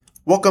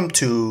Welcome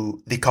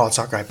to the College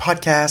Soccer Guy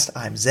podcast.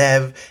 I'm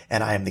Zev,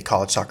 and I am the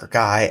College Soccer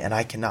Guy, and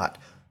I cannot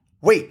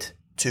wait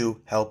to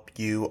help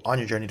you on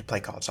your journey to play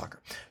college soccer.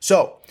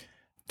 So,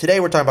 today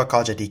we're talking about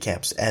college ID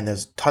camps, and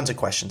there's tons of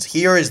questions.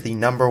 Here is the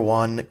number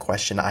one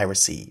question I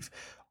receive.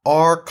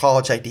 Are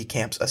college ID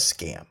camps a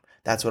scam?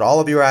 That's what all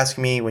of you are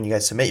asking me when you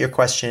guys submit your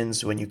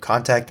questions, when you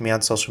contact me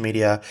on social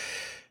media.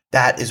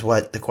 That is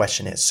what the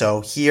question is. So,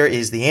 here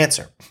is the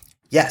answer.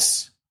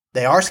 Yes,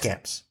 they are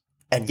scams.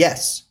 And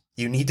yes,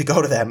 you need to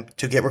go to them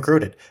to get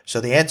recruited. So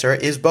the answer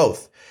is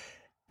both.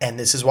 And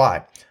this is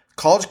why.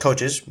 College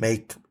coaches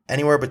make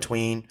anywhere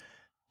between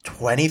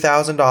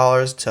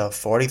 $20,000 to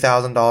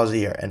 $40,000 a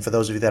year. And for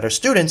those of you that are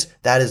students,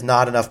 that is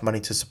not enough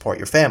money to support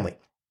your family.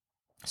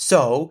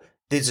 So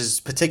this is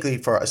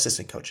particularly for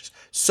assistant coaches.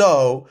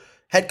 So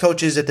head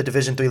coaches at the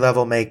Division III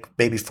level make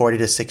maybe 40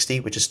 to 60,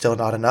 which is still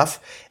not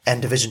enough.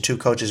 And Division II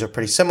coaches are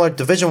pretty similar.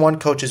 Division I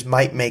coaches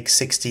might make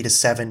 60 to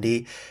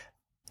 70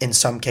 in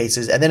some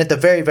cases. And then at the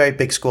very, very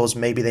big schools,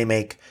 maybe they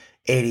make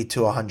 80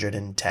 to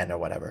 110 or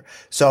whatever.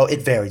 So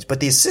it varies. But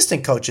the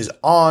assistant coaches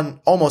on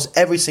almost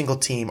every single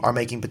team are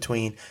making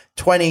between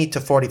 $20,000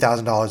 to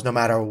 $40,000 no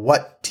matter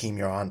what team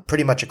you're on,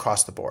 pretty much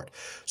across the board.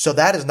 So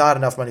that is not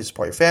enough money to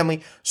support your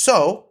family.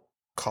 So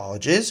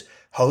colleges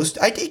host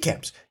ID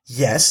camps.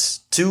 Yes,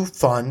 to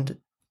fund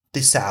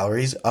the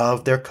salaries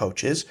of their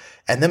coaches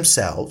and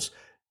themselves,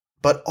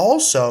 but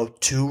also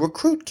to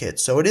recruit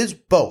kids. So it is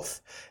both.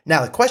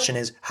 Now, the question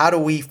is, how do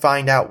we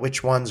find out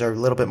which ones are a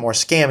little bit more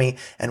scammy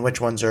and which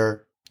ones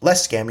are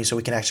less scammy so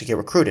we can actually get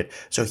recruited?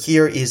 So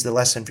here is the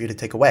lesson for you to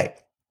take away.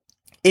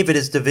 If it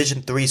is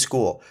Division III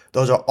school,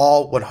 those are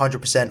all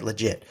 100%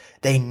 legit.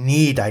 They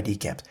need ID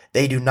camps.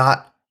 They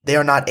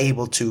are not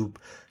able to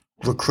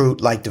recruit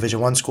like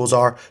Division I schools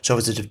are. So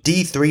if it's a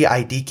D3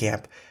 ID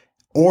camp,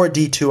 or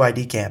D2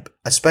 ID camp,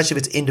 especially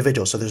if it's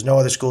individual, so there's no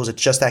other schools, it's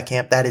just that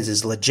camp, that is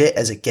as legit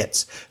as it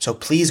gets. So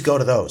please go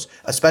to those,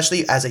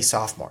 especially as a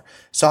sophomore.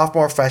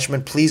 Sophomore,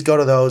 freshman, please go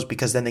to those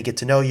because then they get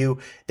to know you,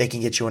 they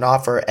can get you an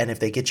offer, and if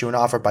they get you an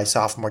offer by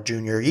sophomore,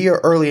 junior year,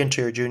 early into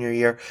your junior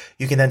year,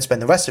 you can then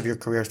spend the rest of your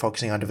career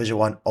focusing on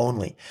Division I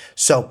only.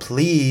 So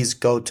please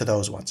go to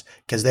those ones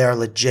because they are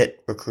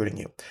legit recruiting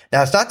you.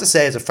 Now, it's not to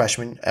say as a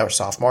freshman or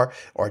sophomore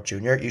or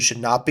junior, you should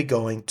not be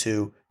going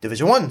to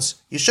Division I's.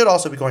 You should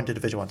also be going to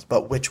Division I's,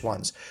 but which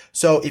ones?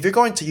 So if you're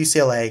going to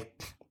UCLA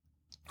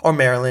or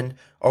Maryland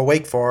or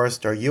Wake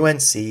Forest or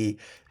UNC,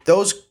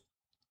 those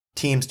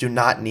teams do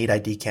not need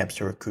ID camps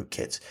to recruit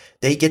kids.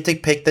 They get to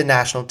pick the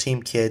national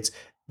team kids.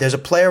 There's a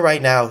player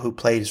right now who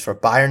plays for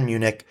Bayern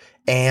Munich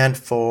and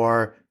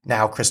for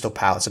now Crystal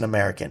Palace, an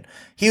American.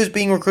 He was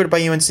being recruited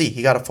by UNC.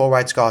 He got a full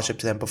ride scholarship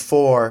to them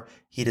before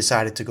he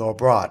decided to go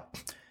abroad.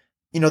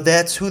 You know,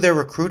 that's who they're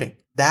recruiting.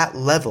 That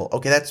level.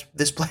 Okay,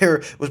 this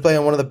player was playing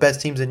on one of the best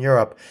teams in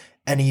Europe,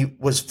 and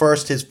his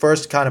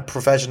first kind of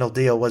professional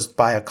deal was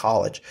by a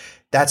college.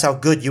 That's how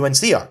good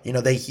UNC are.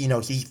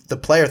 The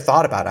player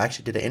thought about it. I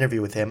actually did an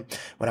interview with him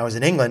when I was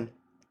in England,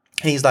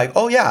 and he's like,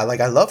 "Oh yeah, like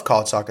I love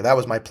college soccer. That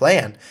was my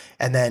plan."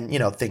 And then,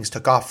 things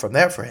took off from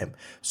there for him.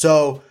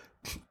 So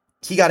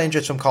he got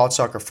interest from college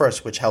soccer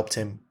first, which helped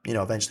him,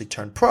 eventually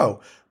turn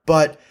pro.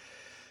 But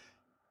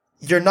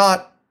you're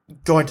not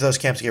going to those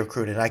camps to get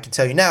recruited. And I can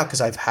tell you now, because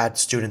I've had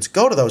students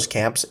go to those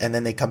camps and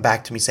then they come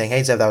back to me saying,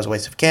 "Hey, Zev, that was a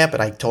waste of camp."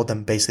 And I told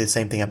them basically the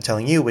same thing I'm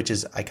telling you, which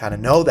is I kind of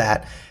know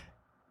that.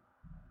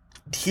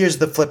 Here's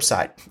the flip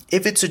side.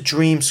 If it's a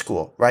dream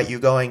school, right? You're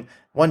going,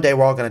 one day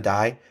we're all going to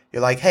die.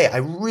 You're like, "Hey, I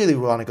really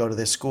want to go to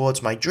this school.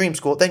 It's my dream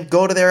school." Then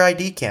go to their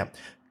ID camp.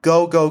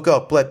 Go.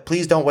 But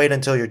please don't wait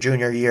until your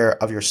junior year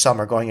of your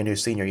summer going into your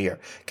senior year,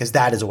 because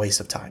that is a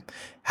waste of time.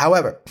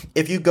 However,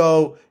 if you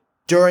go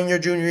during your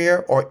junior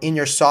year or in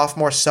your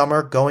sophomore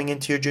summer going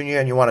into your junior year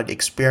and you want to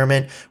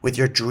experiment with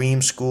your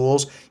dream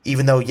schools,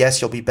 even though, yes,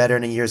 you'll be better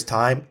in a year's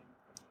time,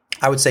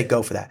 I would say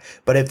go for that.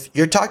 But if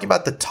you're talking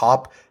about the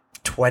top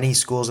 20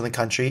 schools in the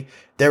country,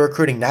 they're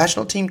recruiting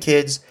national team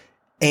kids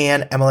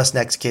and MLS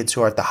Next kids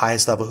who are at the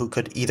highest level who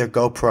could either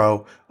go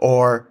pro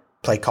or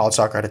play college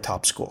soccer at a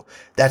top school.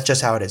 That's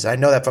just how it is. I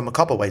know that from a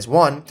couple ways.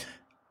 One,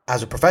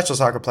 as a professional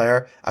soccer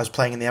player, I was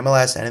playing in the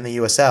MLS and in the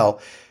USL.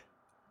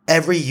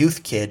 Every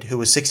youth kid who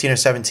was 16 or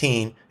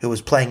 17 who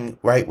was playing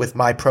right with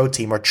my pro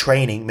team or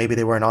training, maybe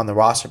they weren't on the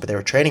roster, but they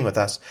were training with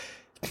us,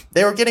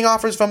 they were getting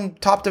offers from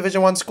top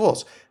Division I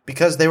schools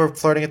because they were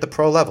flirting at the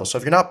pro level. So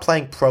if you're not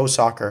playing pro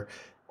soccer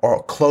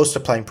or close to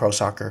playing pro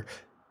soccer,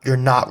 you're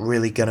not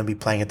really going to be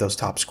playing at those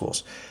top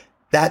schools.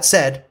 That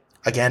said,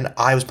 again,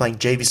 I was playing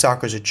JV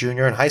soccer as a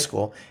junior in high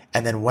school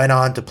and then went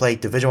on to play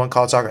Division I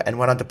college soccer and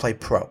went on to play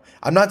pro.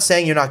 I'm not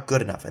saying you're not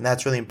good enough, and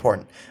that's really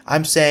important.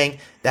 I'm saying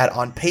that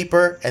on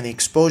paper and the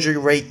exposure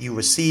rate you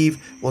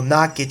receive will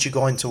not get you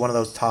going to one of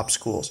those top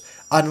schools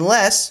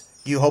unless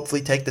you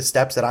hopefully take the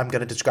steps that I'm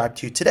going to describe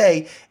to you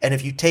today. And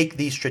if you take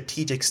these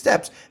strategic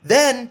steps,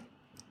 then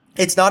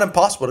it's not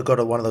impossible to go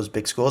to one of those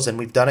big schools, and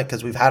we've done it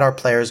because we've had our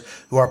players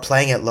who are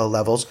playing at low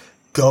levels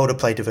go to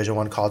play Division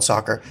I college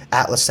soccer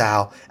at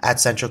LaSalle, at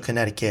Central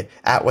Connecticut,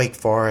 at Wake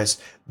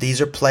Forest. These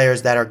are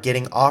players that are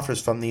getting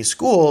offers from these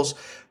schools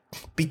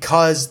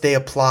because they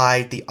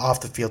apply the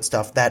off the field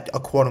stuff that a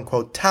quote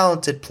unquote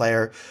talented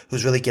player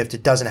who's really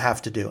gifted doesn't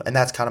have to do. And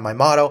that's kind of my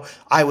motto.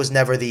 I was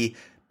never the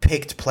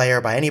picked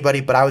player by anybody,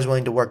 but I was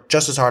willing to work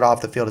just as hard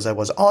off the field as I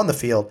was on the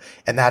field.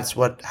 And that's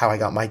how I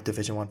got my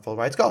Division I full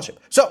ride scholarship.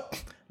 So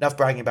enough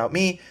bragging about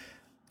me.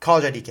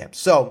 College ID camps.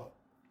 So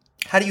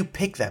how do you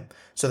pick them?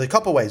 So there are a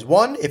couple ways.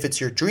 One, if it's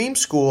your dream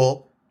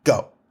school,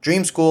 go.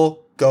 Dream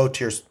school,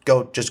 just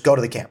go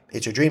to the camp.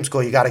 It's your dream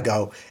school, you got to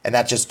go, and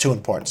that's just too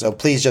important. So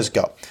please just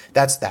go.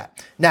 That's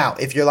that. Now,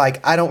 if you're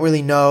like, I don't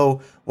really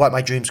know what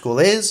my dream school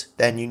is,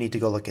 then you need to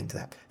go look into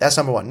that. That's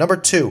number one. Number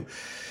two,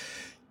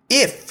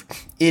 if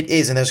it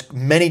is, and there's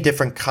many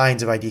different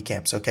kinds of ID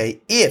camps,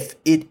 okay? If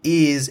it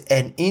is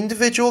an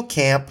individual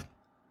camp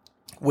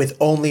with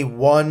only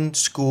one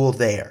school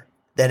there,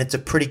 then it's a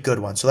pretty good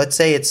one. So let's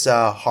say it's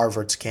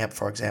Harvard's camp,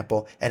 for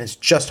example, and it's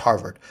just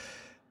Harvard.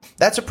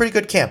 That's a pretty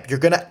good camp. You're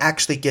going to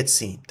actually get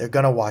seen. They're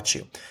going to watch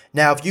you.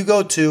 Now, if you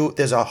go to,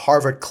 there's a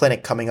Harvard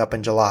clinic coming up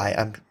in July.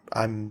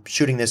 I'm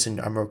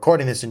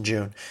recording this in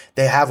June.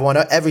 They have one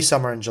every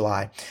summer in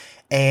July.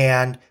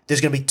 And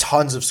there's going to be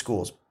tons of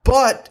schools.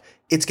 But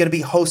it's going to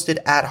be hosted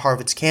at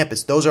Harvard's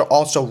campus. Those are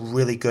also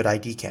really good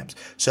ID camps.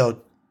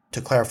 So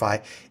to clarify,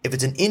 if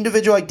it's an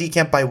individual ID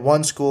camp by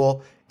one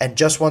school and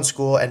just one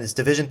school and it's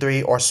Division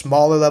III or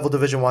smaller level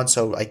Division I,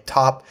 so a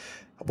top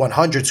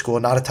 100 school,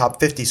 not a top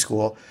 50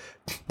 school,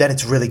 then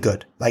it's really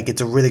good. Like,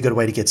 it's a really good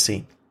way to get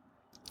seen.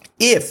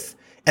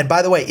 And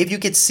by the way, if you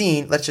get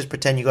seen, let's just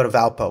pretend you go to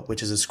Valpo,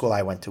 which is a school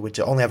I went to, which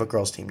only have a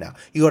girls team now.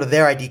 You go to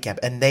their ID camp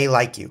and they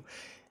like you.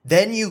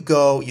 Then you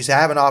say, I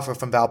have an offer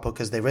from Valpo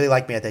because they really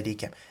like me at the ID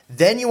camp.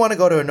 Then you want to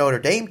go to a Notre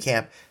Dame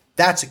camp.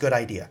 That's a good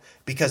idea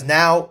because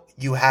now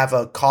you have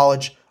a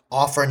college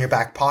offer in your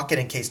back pocket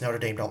in case Notre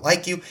Dame don't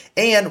like you.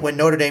 And when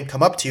Notre Dame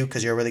come up to you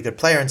because you're a really good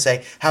player and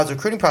say, how's the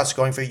recruiting process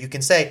going for you? You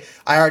can say,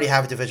 I already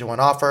have a Division I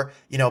offer,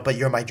 but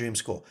you're my dream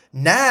school.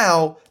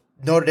 Now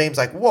Notre Dame's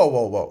like,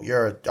 whoa. You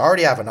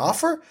already have an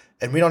offer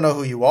and we don't know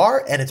who you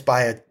are. And it's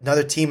by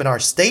another team in our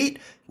state.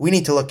 We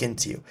need to look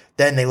into you.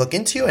 Then they look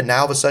into you and now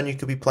all of a sudden you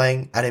could be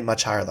playing at a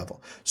much higher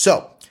level.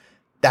 So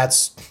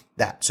that's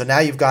that. So now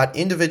you've got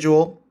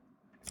individual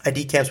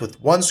ID camps with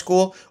one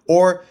school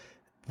or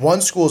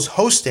one school is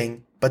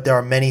hosting, but there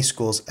are many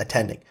schools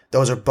attending.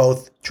 Those are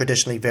both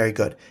traditionally very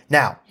good.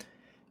 Now,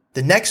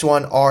 the next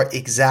one are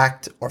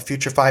Exact or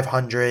Future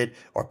 500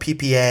 or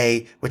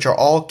PPA, which are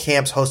all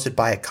camps hosted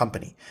by a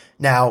company.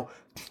 Now,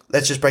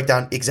 let's just break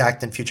down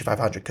Exact and Future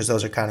 500 because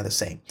those are kind of the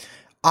same.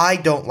 I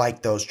don't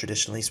like those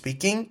traditionally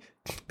speaking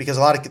because a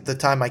lot of the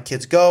time my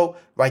kids go,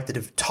 right,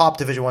 the top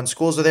Division I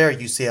schools are there,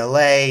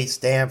 UCLA,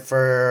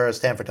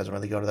 Stanford doesn't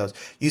really go to those,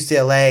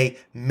 UCLA,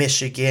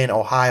 Michigan,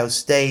 Ohio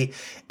State,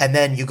 and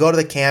then you go to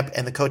the camp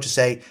and the coaches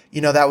say,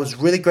 that was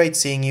really great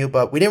seeing you,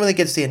 but we didn't really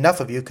get to see enough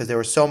of you because there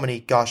were so many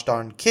gosh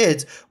darn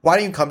kids. Why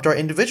don't you come to our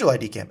individual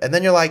ID camp? And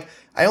then you're like,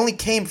 I only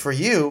came for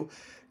you,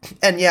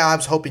 and yeah, I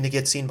was hoping to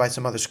get seen by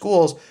some other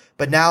schools,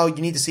 but now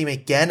you need to see me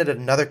again at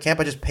another camp.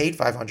 I just paid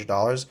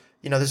 $500.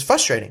 This is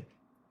frustrating.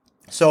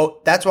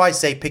 So that's why I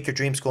say pick your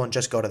dream school and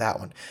just go to that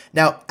one.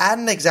 Now, at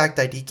an Exact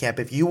ID camp,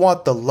 if you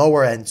want the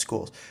lower end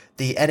schools,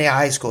 the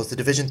NAI schools, the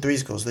Division III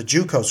schools, the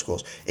JUCO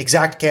schools,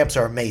 Exact camps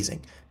are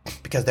amazing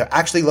because they're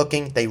actually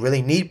looking. They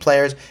really need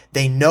players.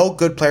 They know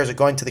good players are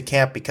going to the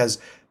camp because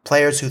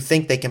players who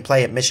think they can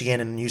play at Michigan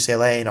and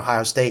UCLA and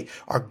Ohio State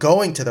are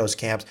going to those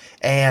camps.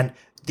 And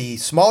the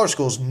smaller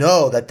schools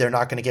know that they're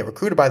not going to get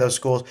recruited by those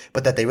schools,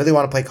 but that they really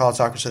want to play college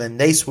soccer. So then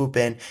they swoop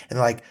in and they're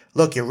like,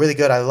 look, you're really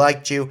good. I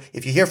liked you.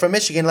 If you hear from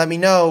Michigan, let me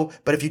know.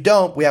 But if you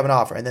don't, we have an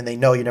offer. And then they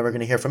know you're never going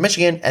to hear from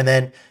Michigan. And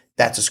then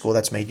that's a school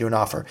that's made you an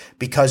offer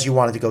because you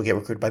wanted to go get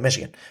recruited by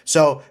Michigan.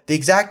 So the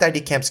Exact ID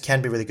camps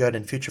can be really good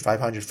in Future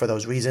 500 for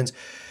those reasons.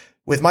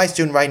 With my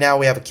student right now,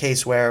 we have a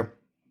case where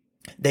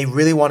they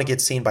really want to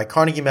get seen by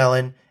Carnegie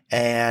Mellon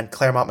and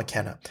Claremont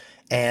McKenna.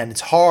 And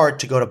it's hard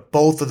to go to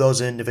both of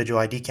those individual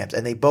ID camps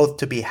and they both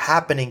to be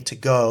happening to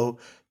go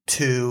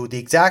to the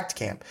Exact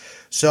camp.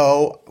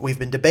 So we've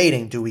been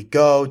debating, do we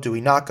go, do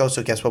we not go?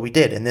 So guess what we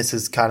did? And this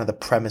is kind of the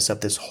premise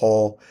of this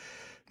whole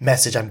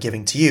message I'm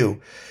giving to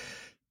you.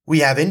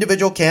 We have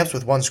individual camps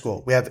with one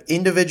school. We have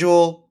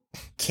individual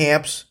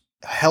camps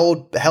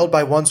held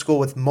by one school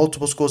with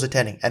multiple schools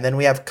attending. And then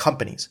we have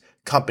companies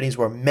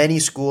where many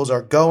schools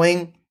are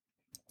going,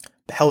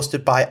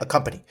 hosted by a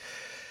company.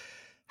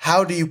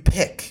 How do you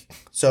pick?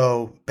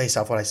 So based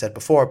off what I said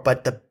before,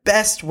 but the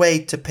best way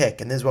to pick,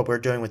 and this is what we're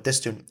doing with this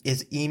student,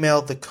 is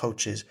email the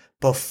coaches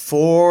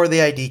before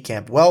the ID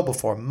camp, well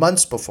before,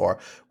 months before,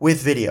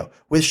 with video,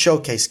 with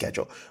showcase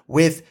schedule,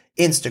 with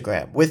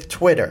Instagram, with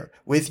Twitter,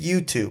 with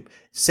YouTube,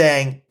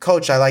 saying,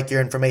 Coach, I like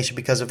your information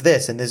because of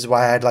this, and this is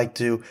why I'd like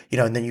to,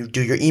 and then you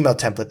do your email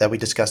template that we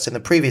discussed in the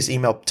previous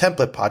email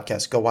template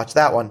podcast. Go watch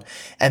that one.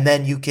 And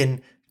then you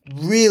can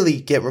really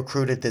get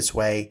recruited this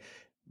way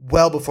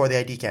well before the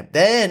ID camp.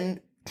 Then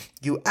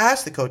you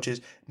ask the coaches,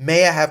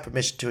 may I have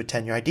permission to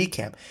attend your ID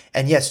camp?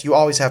 And yes, you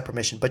always have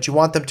permission, but you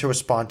want them to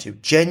respond to you.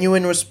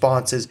 Genuine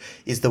responses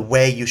is the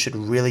way you should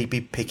really be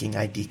picking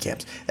ID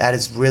camps. That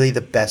is really the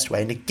best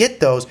way. And to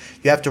get those,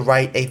 you have to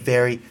write a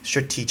very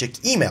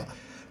strategic email.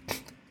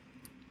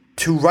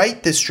 To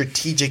write this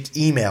strategic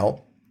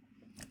email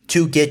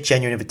to get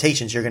genuine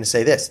invitations, you're going to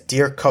say this: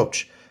 Dear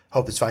Coach,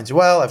 hope this finds you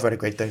well. I've read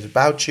great things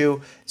about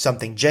you.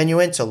 Something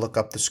genuine. So look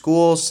up the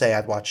schools. Say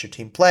I've watched your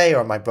team play,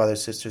 or my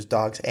brother's sister's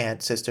dog's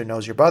aunt sister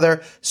knows your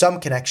brother. Some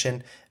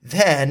connection.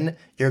 Then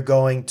you're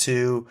going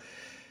to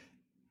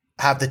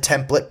have the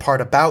template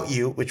part about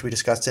you, which we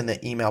discussed in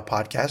the email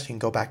podcast. You can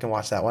go back and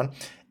watch that one.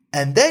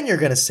 And then you're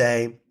going to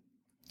say,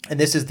 and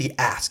this is the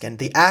ask. And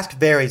the ask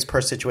varies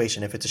per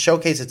situation. If it's a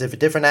showcase, it's a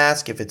different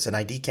ask. If it's an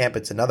ID camp,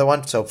 it's another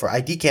one. So for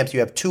ID camps,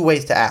 you have two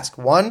ways to ask.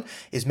 One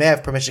is, may I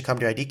have permission to come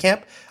to your ID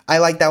camp? I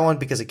like that one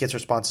because it gets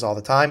responses all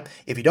the time.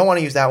 If you don't want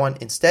to use that one,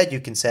 instead you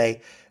can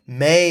say,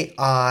 may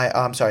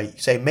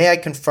I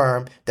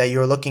confirm that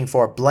you're looking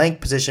for a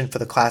blank position for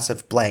the class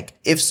of blank?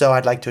 If so,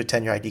 I'd like to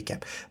attend your ID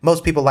camp.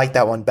 Most people like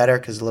that one better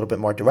because it's a little bit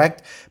more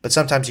direct, but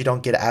sometimes you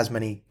don't get as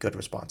many good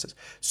responses.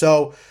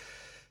 So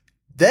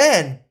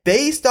then,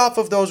 based off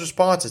of those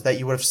responses that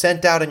you would have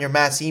sent out in your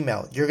mass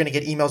email, you're going to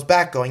get emails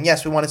back going,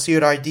 yes, we want to see you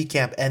at our ID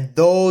camp. And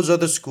those are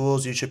the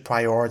schools you should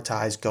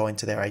prioritize going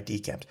to their ID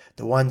camps,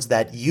 the ones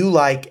that you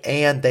like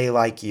and they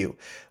like you.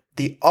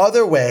 The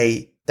other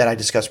way that I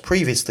discussed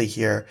previously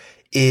here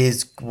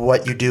is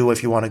what you do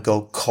if you want to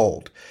go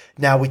cold.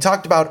 Now, we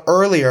talked about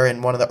earlier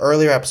in one of the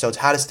earlier episodes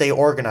how to stay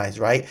organized,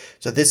 right?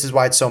 So this is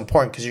why it's so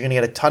important, because you're going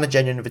to get a ton of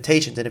genuine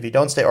invitations. And if you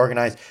don't stay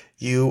organized,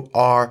 you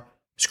are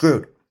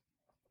screwed.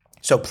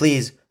 So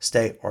please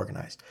stay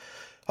organized.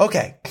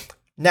 Okay,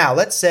 now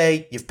let's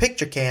say you've picked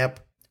your camp.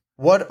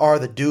 What are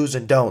the do's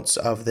and don'ts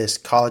of this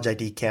college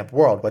ID camp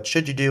world? What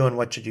should you do and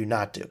what should you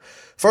not do?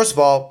 First of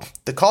all,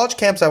 the college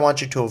camps I want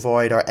you to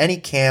avoid are any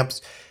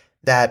camps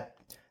that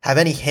have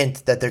any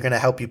hint that they're going to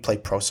help you play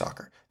pro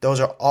soccer. Those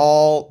are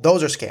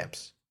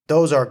scams.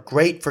 Those are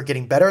great for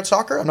getting better at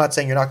soccer. I'm not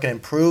saying you're not going to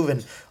improve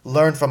and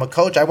learn from a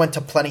coach. I went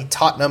to plenty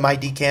Tottenham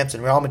ID camps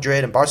and Real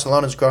Madrid and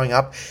Barcelona's growing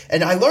up,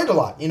 and I learned a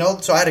lot,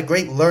 so I had a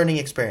great learning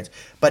experience.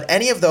 But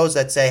any of those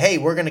that say, hey,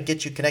 we're going to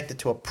get you connected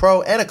to a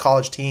pro and a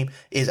college team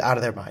is out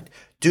of their mind.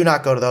 Do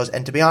not go to those.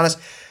 And to be honest,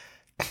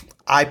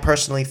 I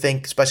personally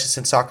think, especially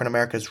since soccer in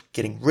America is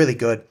getting really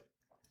good,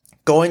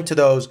 going to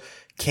those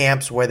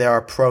camps where there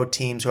are pro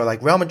teams who are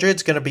like, Real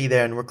Madrid's going to be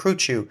there and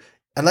recruit you.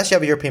 Unless you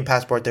have a European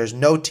passport, there's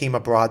no team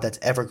abroad that's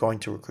ever going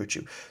to recruit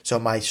you. So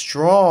my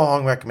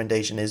strong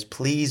recommendation is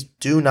please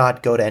do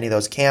not go to any of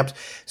those camps.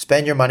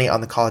 Spend your money on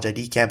the college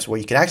ID camps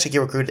where you can actually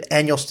get recruited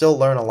and you'll still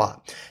learn a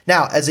lot.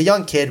 Now, as a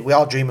young kid, we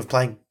all dream of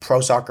playing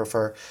pro soccer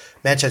for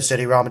Manchester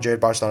City, Real Madrid,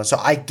 Barcelona. So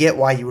I get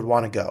why you would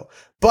want to go.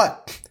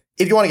 But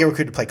if you want to get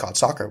recruited to play college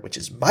soccer, which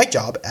is my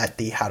job at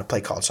the How to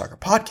Play College Soccer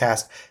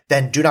podcast,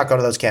 then do not go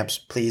to those camps.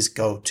 Please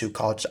go to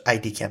college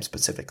ID camps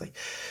specifically.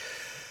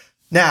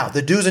 Now,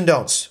 the do's and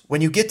don'ts.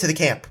 When you get to the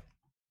camp,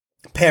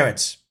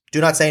 parents,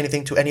 do not say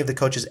anything to any of the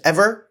coaches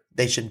ever.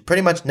 They should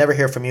pretty much never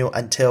hear from you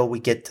until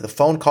we get to the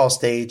phone call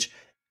stage,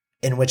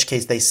 in which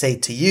case they say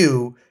to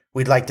you,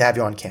 we'd like to have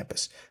you on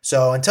campus.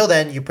 So until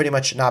then, you pretty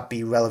much should not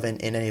be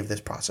relevant in any of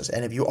this process.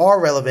 And if you are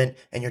relevant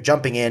and you're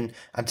jumping in,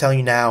 I'm telling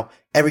you now,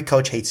 every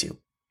coach hates you.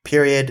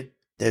 Period.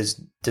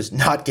 There's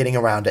not getting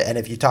around it. And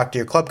if you talk to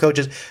your club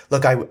coaches,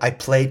 look, I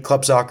played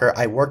club soccer.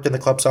 I worked in the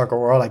club soccer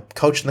world. I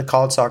coached in the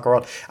college soccer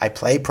world. I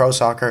played pro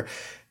soccer.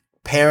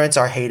 Parents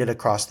are hated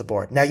across the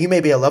board. Now, you may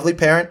be a lovely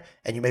parent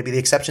and you may be the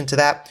exception to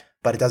that,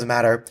 but it doesn't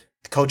matter.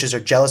 The coaches are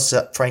jealous,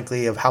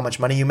 frankly, of how much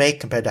money you make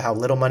compared to how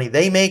little money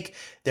they make.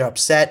 They're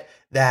upset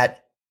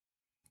that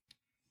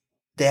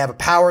they have a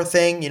power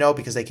thing,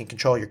 because they can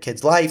control your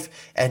kid's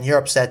life. And you're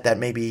upset that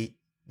maybe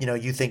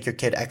you think your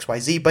kid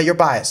XYZ, but you're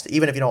biased.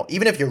 Even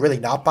if you're really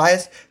not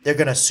biased, they're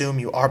going to assume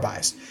you are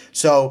biased.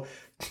 So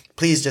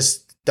please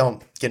just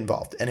don't get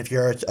involved. And if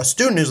you're a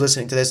student who's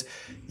listening to this,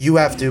 you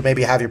have to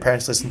maybe have your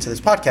parents listen to this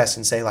podcast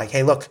and say like,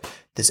 hey, look,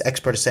 this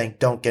expert is saying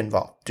don't get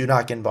involved. Do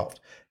not get involved.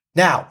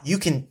 Now, you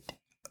can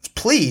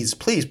please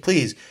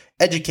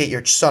educate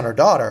your son or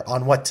daughter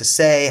on what to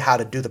say, how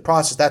to do the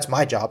process. That's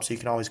my job. So you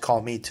can always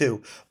call me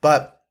too.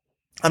 But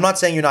I'm not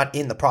saying you're not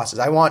in the process.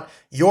 I want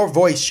your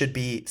voice should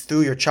be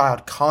through your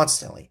child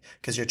constantly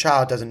because your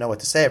child doesn't know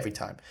what to say every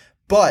time,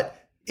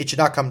 but it should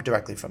not come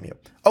directly from you.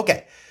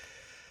 Okay.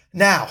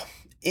 Now,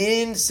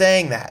 in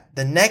saying that,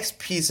 the next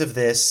piece of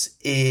this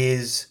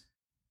is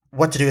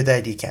what to do at the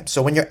ID camp.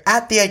 So when you're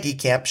at the ID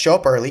camp, show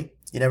up early.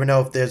 You never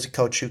know if there's a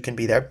coach who can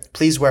be there.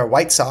 Please wear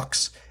white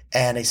socks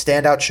and a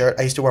standout shirt.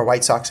 I used to wear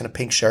white socks and a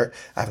pink shirt.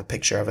 I have a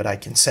picture of it I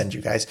can send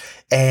you guys.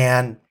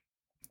 And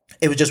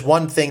it was just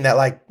one thing that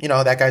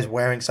that guy's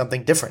wearing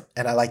something different.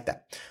 And I like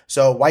that.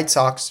 So white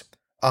socks.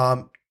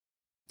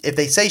 If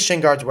they say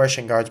shin guards, wear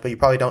shin guards, but you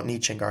probably don't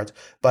need shin guards.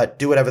 But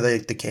do whatever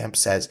the camp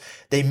says.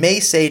 They may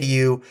say to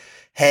you,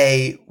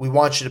 hey, we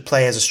want you to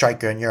play as a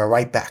striker and you're a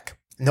right back.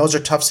 And those are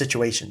tough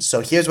situations.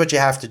 So here's what you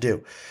have to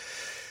do.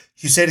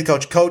 You say to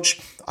the coach,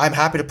 I'm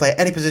happy to play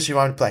any position you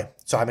want me to play.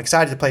 So I'm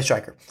excited to play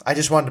striker. I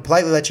just wanted to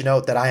politely let you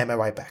know that I am a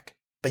right back.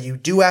 But you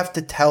do have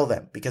to tell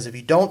them, because if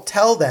you don't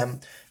tell them,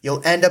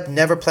 you'll end up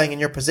never playing in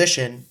your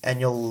position and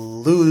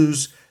you'll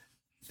lose.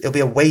 It'll be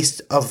a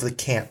waste of the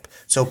camp.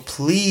 So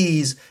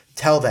please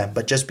tell them,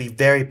 but just be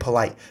very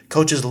polite.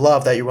 Coaches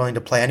love that you're willing to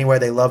play anywhere.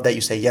 They love that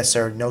you say, yes,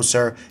 sir, no,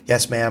 sir,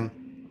 yes, ma'am,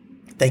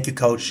 thank you,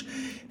 coach.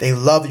 They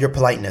love your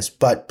politeness,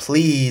 but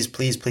please,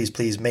 please, please,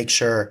 please make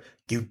sure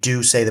you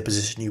do say the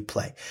position you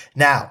play.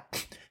 Now,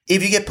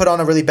 if you get put on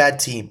a really bad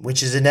team,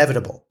 which is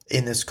inevitable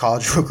in this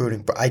college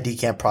recruiting ID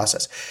camp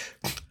process,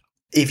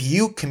 if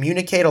you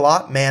communicate a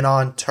lot, man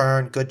on,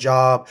 turn, good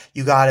job,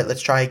 you got it,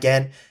 let's try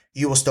again,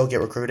 you will still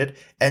get recruited.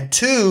 And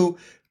two,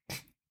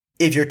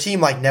 if your team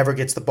never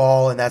gets the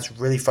ball and that's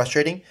really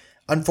frustrating,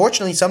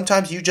 unfortunately,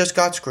 sometimes you just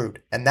got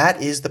screwed. And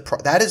that is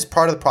that is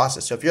part of the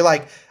process. So if you're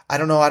like, I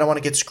don't know, I don't want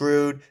to get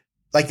screwed,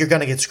 you're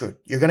going to get screwed.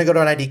 You're going to go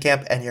to an ID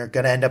camp and you're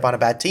going to end up on a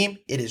bad team.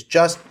 It is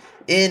just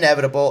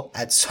inevitable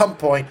at some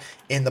point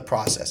in the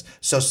process.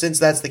 So since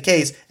that's the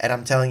case, and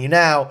I'm telling you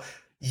now,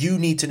 you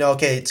need to know,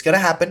 okay, it's going to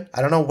happen.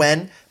 I don't know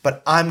when,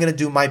 but I'm going to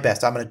do my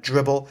best. I'm going to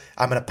dribble.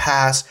 I'm going to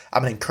pass.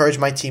 I'm going to encourage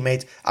my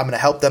teammates. I'm going to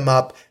help them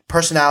up.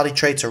 Personality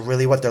traits are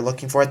really what they're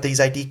looking for at these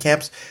ID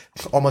camps,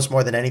 almost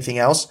more than anything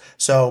else.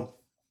 So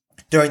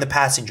during the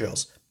passing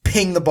drills,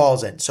 ping the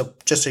balls in. So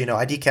just so you know,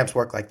 ID camps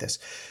work like this.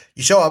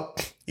 You show up,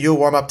 you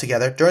warm up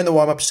together. During the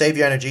warm up, save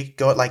your energy,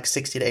 go at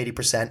 60 to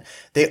 80%.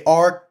 They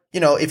are,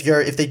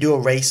 if they do a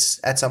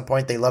race at some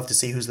point, they love to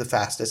see who's the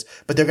fastest,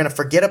 but they're going to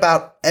forget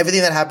about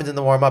everything that happens in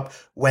the warm up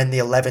when the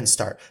 11s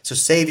start. So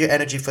save your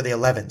energy for the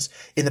 11s.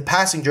 In the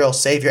passing drill,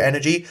 save your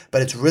energy,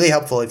 but it's really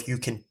helpful if you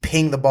can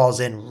ping the balls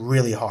in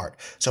really hard.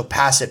 So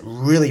pass it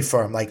really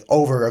firm,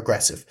 over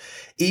aggressive.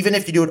 Even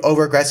if you do it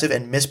over aggressive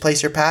and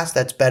misplace your pass,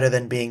 that's better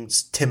than being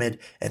timid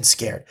and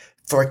scared.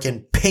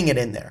 Freaking ping it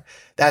in there.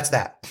 That's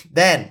that.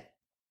 Then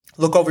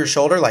look over your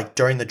shoulder,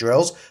 during the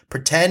drills.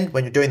 Pretend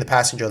when you're doing the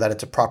passing drill that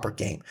it's a proper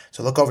game.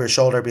 So look over your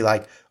shoulder, be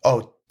like,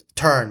 oh,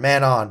 turn,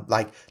 man on.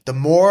 The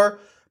more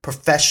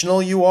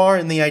professional you are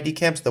in the ID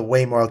camps, the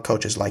way more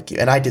coaches like you.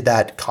 And I did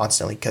that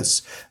constantly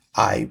because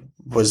I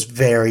was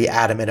very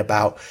adamant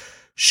about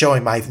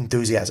showing my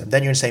enthusiasm.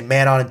 Then you're going to say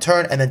man on and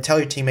turn, and then tell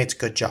your teammates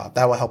good job.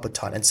 That will help a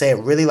ton. And say it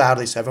really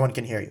loudly so everyone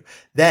can hear you.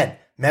 Then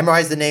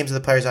memorize the names of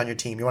the players on your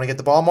team. You want to get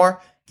the ball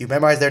more? You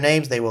memorize their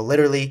names. They will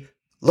literally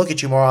look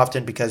at you more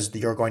often because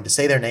you're going to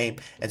say their name,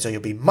 and so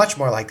you'll be much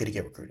more likely to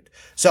get recruited.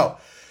 So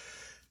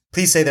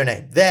please say their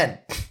name. Then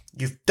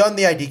you've done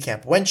the ID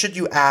camp. When should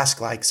you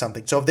ask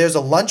something? So if there's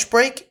a lunch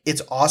break,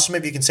 it's awesome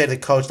if you can say to the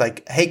coach,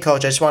 hey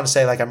coach, I just want to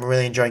say I'm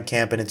really enjoying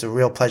camp and it's a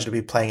real pleasure to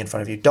be playing in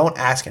front of you. Don't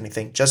ask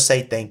anything. Just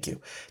say thank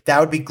you. That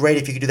would be great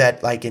if you could do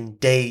that in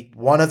day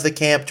one of the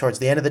camp, towards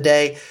the end of the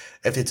day.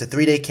 If it's a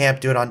 3-day camp,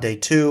 do it on day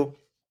 2.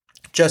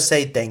 Just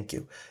say thank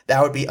you.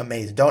 That would be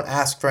amazing. Don't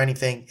ask for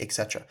anything,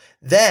 etc.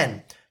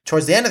 Then,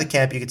 towards the end of the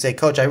camp, you could say,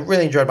 Coach, I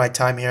really enjoyed my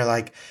time here.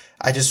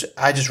 I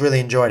just really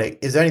enjoyed it.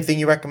 Is there anything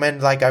you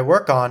recommend I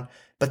work on?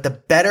 But the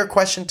better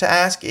question to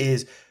ask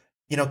is,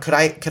 could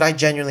I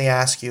genuinely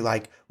ask you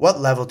what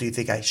level do you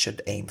think I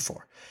should aim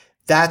for?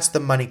 That's the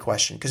money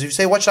question. Because if you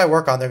say, what should I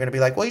work on? They're going to be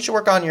well, you should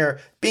work on your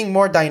being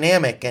more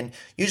dynamic and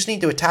you just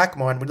need to attack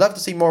more and we'd love to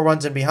see more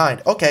runs in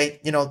behind.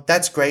 Okay,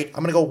 that's great.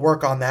 I'm going to go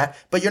work on that.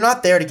 But you're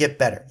not there to get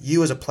better.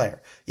 You as a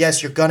player.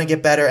 Yes, you're going to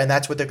get better and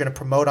that's what they're going to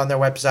promote on their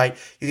website.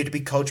 You get to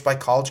be coached by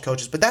college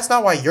coaches. But that's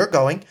not why you're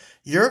going.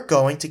 You're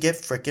going to get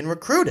freaking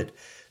recruited.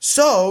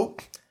 So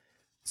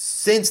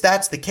since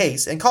that's the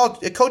case, and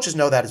college coaches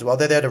know that as well,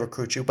 they're there to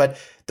recruit you, but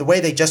the way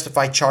they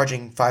justify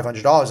charging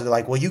 $500 is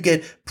they're you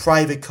get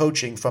private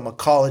coaching from a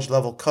college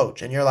level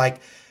coach. And you're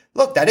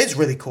look, that is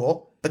really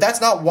cool, but that's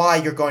not why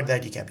you're going to the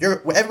ID camp.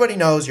 Everybody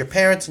knows, your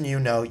parents and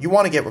you know, you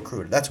want to get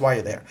recruited. That's why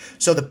you're there.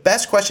 So the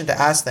best question to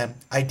ask them,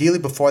 ideally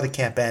before the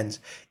camp ends,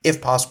 if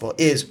possible,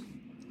 is,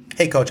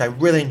 hey coach, I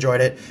really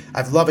enjoyed it.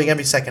 I'm loving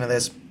every second of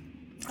this.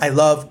 I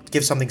love,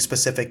 give something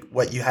specific,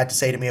 what you had to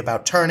say to me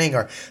about turning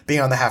or being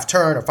on the half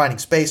turn or finding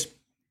space.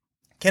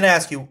 Can I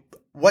ask you,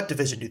 what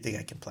division do you think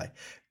I can play?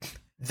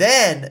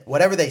 Then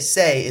whatever they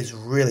say is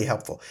really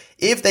helpful.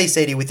 If they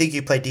say to you, we think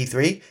you play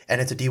D3 and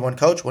it's a D1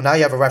 coach, well, now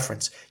you have a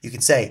reference. You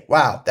can say,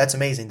 wow, that's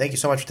amazing. Thank you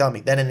so much for telling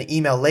me. Then in the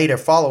email later,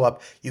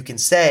 follow-up, you can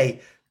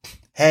say,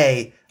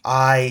 hey,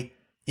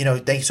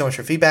 thank you so much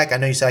for feedback. I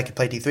know you said I could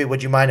play D3.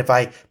 Would you mind if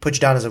I put you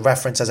down as a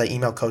reference as I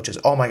email coaches?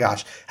 Oh my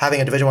gosh, having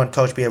a Division I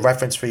coach be a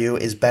reference for you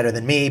is better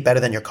than me, better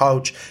than your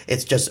coach.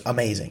 It's just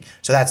amazing.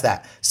 So that's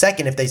that.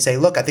 Second, if they say,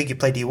 look, I think you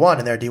play D1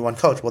 and they're a D1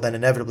 coach, well then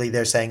inevitably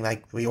they're saying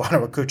we want to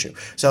recruit you.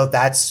 So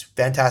that's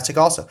fantastic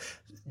also.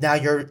 Now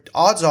your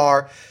odds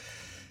are,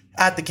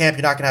 at the camp,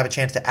 you're not going to have a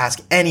chance to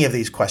ask any of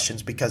these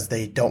questions because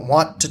they don't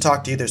want to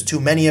talk to you. There's too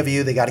many of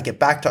you. They got to get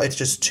back to. It's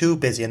just too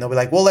busy. And they'll be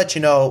we'll let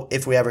you know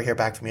if we ever hear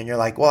back from you. And you're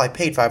well, I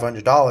paid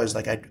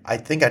 $500. I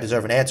think I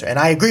deserve an answer. And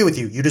I agree with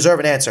you. You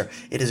deserve an answer.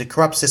 It is a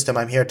corrupt system.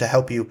 I'm here to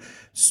help you,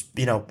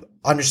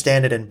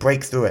 understand it and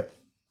break through it.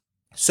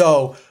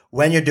 So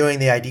when you're doing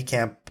the ID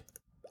camp,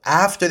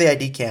 after the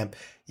ID camp,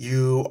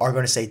 you are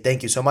going to say,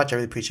 thank you so much. I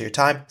really appreciate your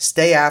time.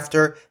 Stay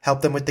after,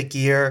 help them with the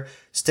gear,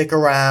 stick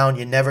around.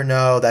 You never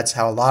know. That's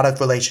how a lot of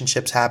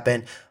relationships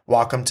happen.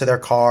 Walk them to their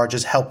car,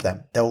 just help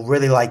them. They'll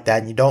really like that,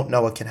 and you don't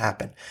know what can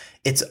happen.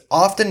 It's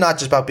often not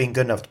just about being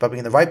good enough, it's about being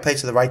in the right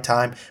place at the right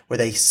time where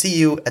they see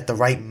you at the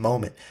right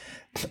moment.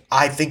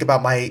 I think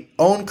about my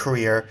own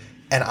career,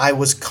 and I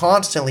was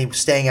constantly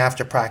staying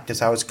after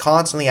practice. I was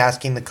constantly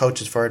asking the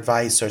coaches for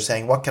advice or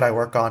saying, what could I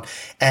work on?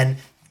 And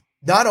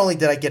not only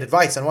did I get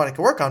advice on what I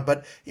could work on,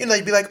 but,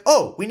 they'd be like,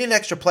 oh, we need an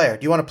extra player.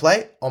 Do you want to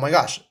play? Oh my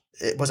gosh.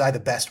 Was I the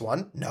best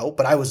one? No,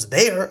 but I was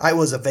there. I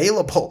was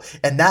available.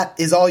 And that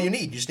is all you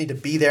need. You just need to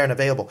be there and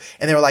available.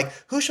 And they were like,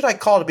 who should I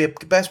call to be a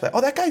best player?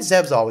 Oh, that guy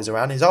Zev's always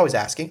around. He's always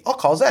asking. I'll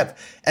call Zev.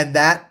 And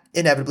that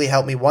inevitably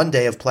helped me one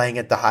day of playing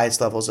at the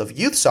highest levels of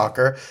youth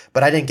soccer,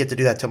 but I didn't get to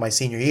do that till my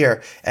senior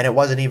year. And it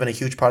wasn't even a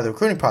huge part of the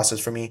recruiting process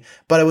for me,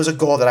 but it was a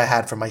goal that I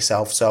had for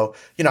myself. So,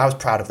 I was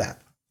proud of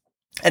that.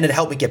 And it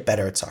helped me get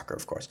better at soccer,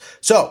 of course.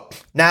 So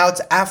now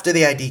it's after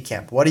the ID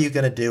camp. What are you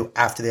going to do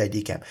after the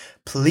ID camp?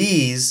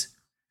 Please,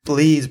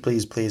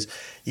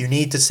 you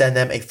need to send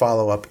them a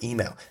follow-up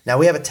email. Now,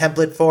 we have a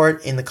template for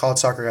it in the College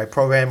Soccer Guy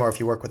program, or if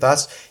you work with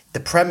us. The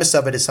premise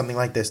of it is something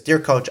like this. Dear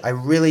coach, I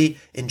really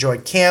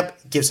enjoyed camp.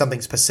 Give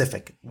something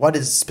specific. What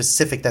is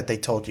specific that they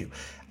told you?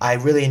 I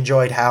really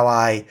enjoyed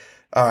how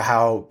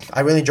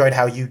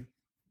you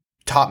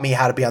taught me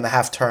how to be on the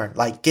half turn.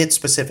 Like, get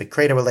specific,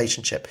 create a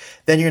relationship.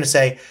 Then you're going to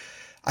say,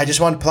 I just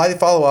want to politely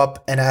follow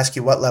up and ask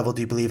you, what level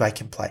do you believe I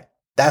can play?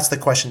 That's the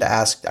question to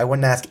ask. I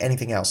wouldn't ask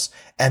anything else.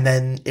 And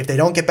then if they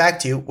don't get back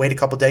to you, wait a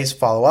couple of days,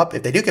 follow up.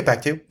 If they do get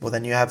back to you, well,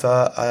 then you have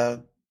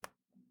a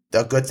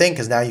good thing,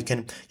 because now you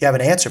have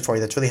an answer for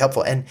you that's really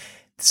helpful. And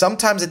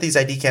sometimes at these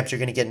ID camps, you're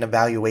going to get an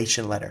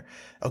evaluation letter.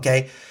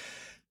 Okay.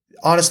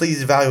 Honestly,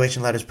 these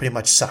evaluation letters pretty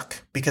much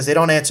suck because they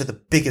don't answer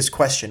the biggest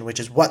question, which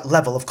is, what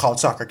level of college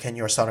soccer can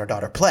your son or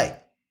daughter play?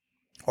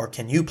 Or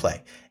can you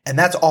play? And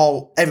that's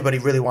all everybody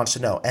really wants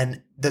to know.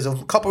 And there's a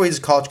couple reasons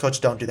college coaches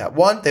don't do that.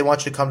 One, they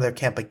want you to come to their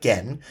camp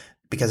again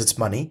because it's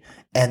money.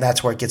 And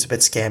that's where it gets a bit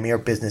scammy or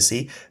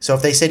businessy. So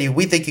if they say to you,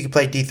 we think you can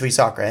play D3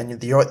 soccer, and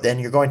then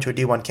you're going to a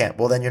D1 camp,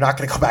 well, then you're not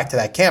going to go back to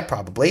that camp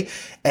probably.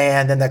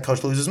 And then that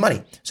coach loses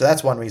money. So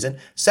that's one reason.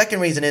 Second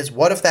reason is,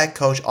 what if that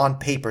coach on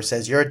paper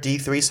says you're a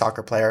D3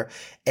 soccer player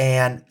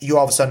and you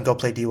all of a sudden go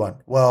play D1?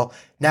 Well,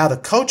 now the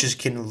coaches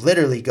can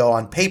literally go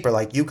on paper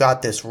like, you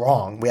got this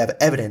wrong. We have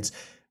evidence.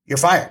 You're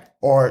fired.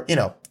 Or,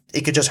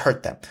 it could just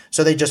hurt them.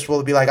 So they just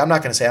will be like, I'm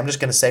not going to say, I'm just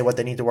going to say what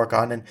they need to work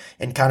on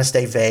and kind of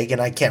stay vague,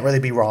 and I can't really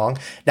be wrong.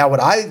 Now, what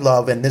I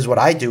love, and this is what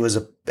I do as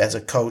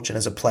a coach and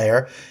as a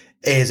player,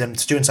 and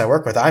students I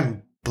work with,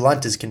 I'm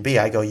blunt as can be.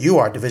 I go, you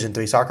are a Division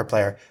III soccer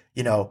player.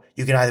 You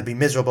can either be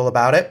miserable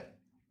about it,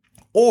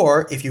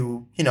 or if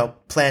you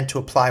plan to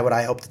apply what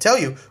I hope to tell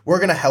you, we're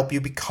going to help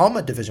you become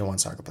a Division I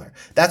soccer player.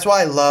 That's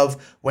why I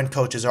love when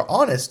coaches are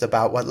honest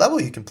about what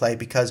level you can play,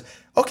 because,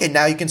 okay,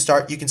 now you can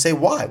say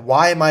why.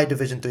 Why am I a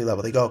Division III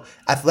level? They go,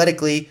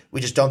 athletically,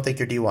 we just don't think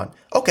you're D1.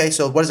 Okay,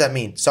 so what does that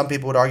mean? Some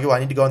people would argue, I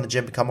need to go in the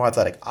gym, become more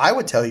athletic. I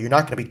would tell you, you're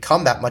not going to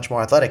become that much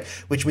more athletic,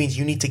 which means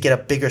you need to get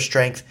a bigger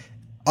strength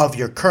of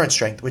your current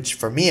strength, which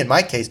for me, in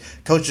my case,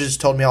 coaches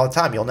told me all the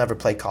time, you'll never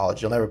play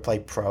college, you'll never play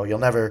pro, you'll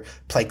never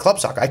play club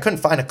soccer. I couldn't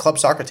find a club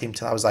soccer team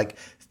till I was like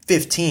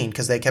 15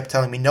 because they kept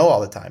telling me no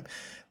all the time.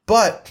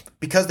 But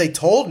because they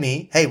told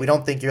me, hey, we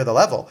don't think you're the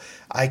level,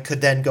 I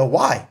could then go,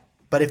 why?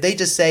 But if they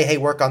just say, hey,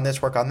 work on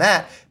this, work on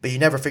that, but you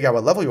never figure out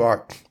what level you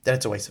are, then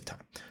it's a waste of time.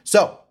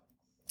 So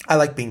I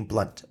like being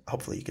blunt.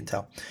 Hopefully you can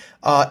tell.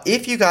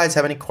 If you guys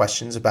have any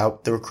questions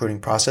about the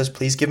recruiting process,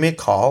 please give me a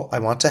call. I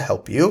want to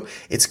help you.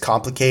 It's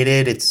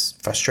complicated. It's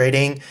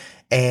frustrating.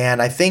 And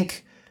I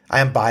think I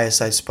am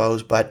biased, I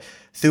suppose, but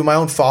through my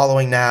own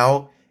following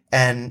now,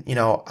 and,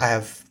 I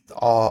have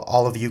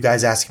all of you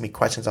guys asking me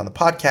questions on the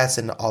podcast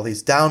and all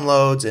these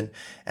downloads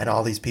and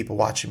all these people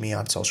watching me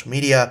on social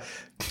media,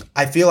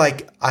 I feel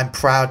like I'm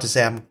proud to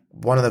say I'm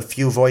one of the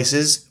few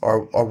voices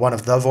or one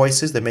of the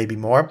voices, there may be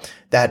more,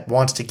 that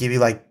wants to give you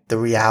like the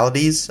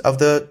realities of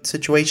the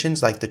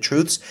situations, like the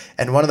truths.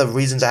 And one of the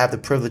reasons I have the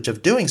privilege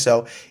of doing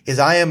so is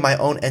I am my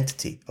own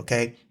entity.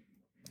 Okay.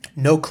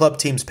 No club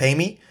teams pay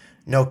me.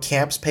 No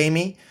camps pay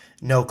me.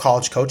 No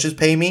college coaches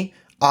pay me.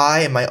 I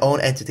am my own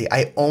entity.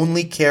 I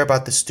only care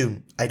about the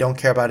student. I don't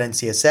care about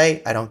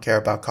NCSA. I don't care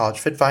about College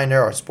Fit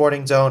Finder or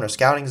Sporting Zone or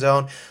Scouting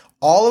Zone.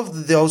 All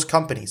of those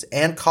companies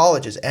and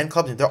colleges and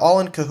club teams, they're all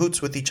in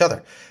cahoots with each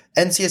other.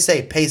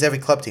 NCSA pays every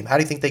club team. How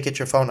do you think they get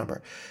your phone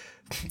number?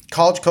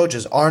 College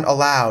coaches aren't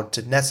allowed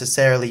to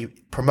necessarily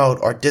promote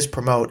or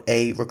dispromote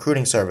a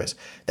recruiting service.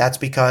 That's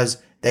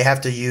because they have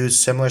to use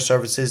similar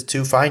services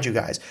to find you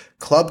guys.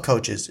 Club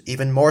coaches,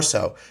 even more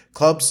so.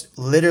 Clubs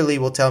literally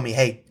will tell me,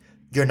 hey,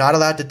 you're not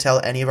allowed to tell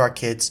any of our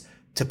kids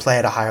to play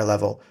at a higher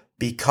level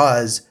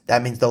because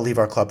that means they'll leave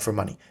our club for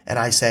money. And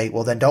I say,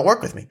 well, then don't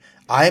work with me.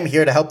 I am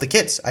here to help the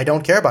kids. I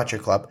don't care about your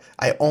club.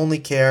 I only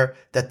care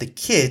that the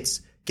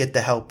kids get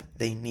the help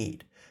they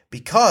need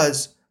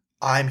because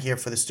I'm here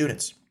for the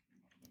students.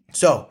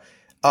 So,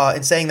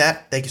 in saying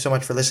that, thank you so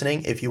much for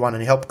listening. If you want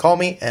any help, call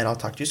me and I'll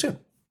talk to you soon.